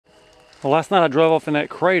Well, last night I drove off in that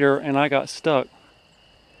crater and I got stuck.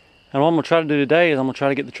 And what I'm going to try to do today is I'm going to try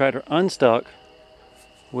to get the tractor unstuck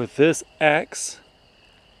with this axe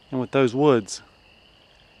and with those woods.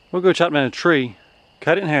 We'll go chop down a tree,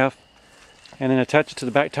 cut it in half, and then attach it to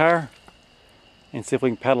the back tire and see if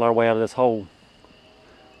we can paddle our way out of this hole.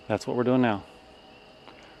 That's what we're doing now.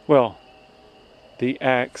 Well, the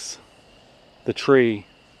axe, the tree,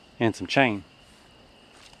 and some chain.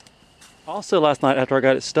 Also last night after I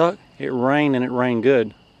got it stuck, it rained and it rained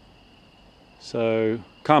good. So,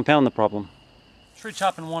 compound the problem. Tree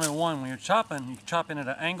chopping 101. When you're chopping, you can chop in at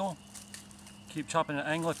an angle. Keep chopping at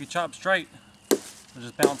an angle. If you chop straight, it'll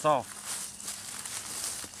just bounce off.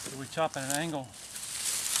 If we chop at an angle,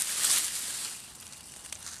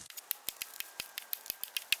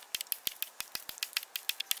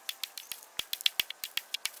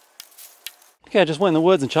 okay, I just went in the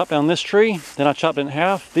woods and chopped down this tree. Then I chopped it in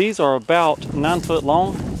half. These are about 9 foot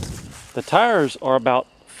long. The tires are about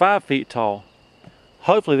 5 feet tall.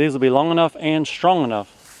 Hopefully these will be long enough and strong enough.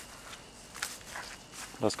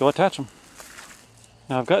 Let's go attach them.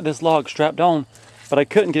 Now I've got this log strapped on, but I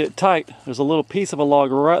couldn't get it tight. There's a little piece of a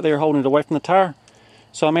log right there holding it away from the tire.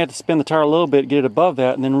 So I may have to spin the tire a little bit, get it above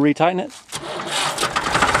that, and then retighten it.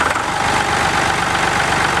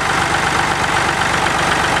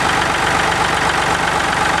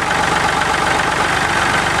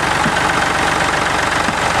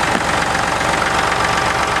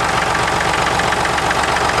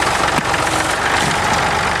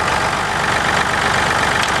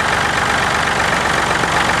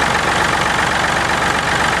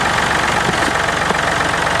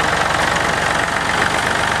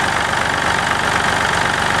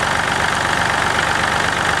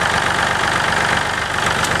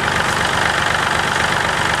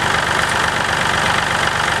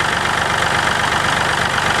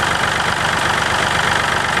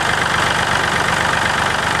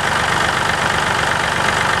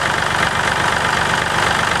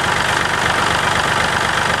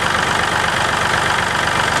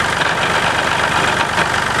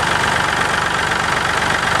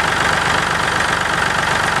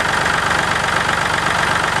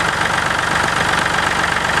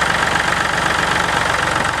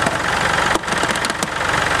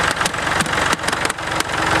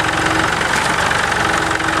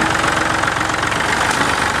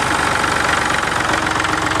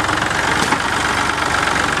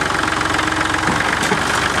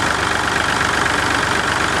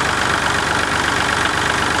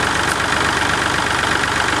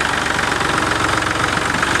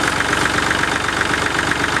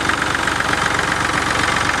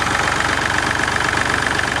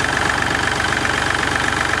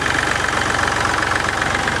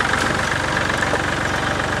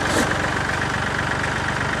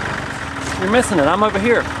 You're missing it. I'm over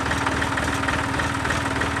here.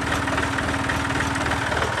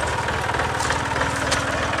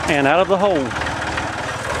 And out of the hole.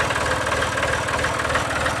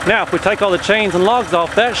 Now, if we take all the chains and logs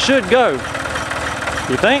off, that should go.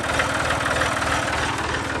 You think?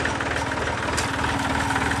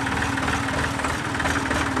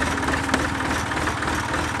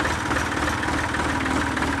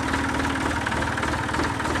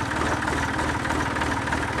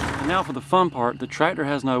 Now for the fun part, the tractor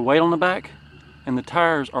has no weight on the back and the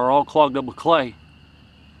tires are all clogged up with clay.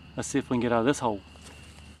 Let's see if we can get out of this hole.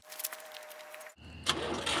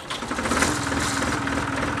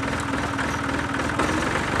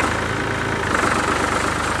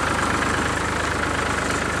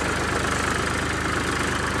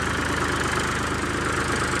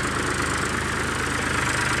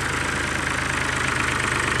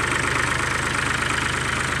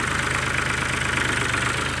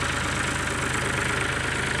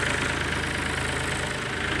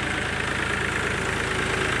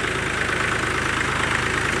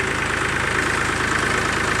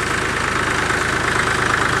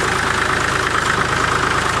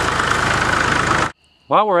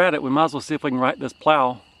 While we're at it, we might as well see if we can right this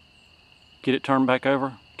plow, get it turned back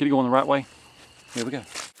over, get it going the right way. Here we go.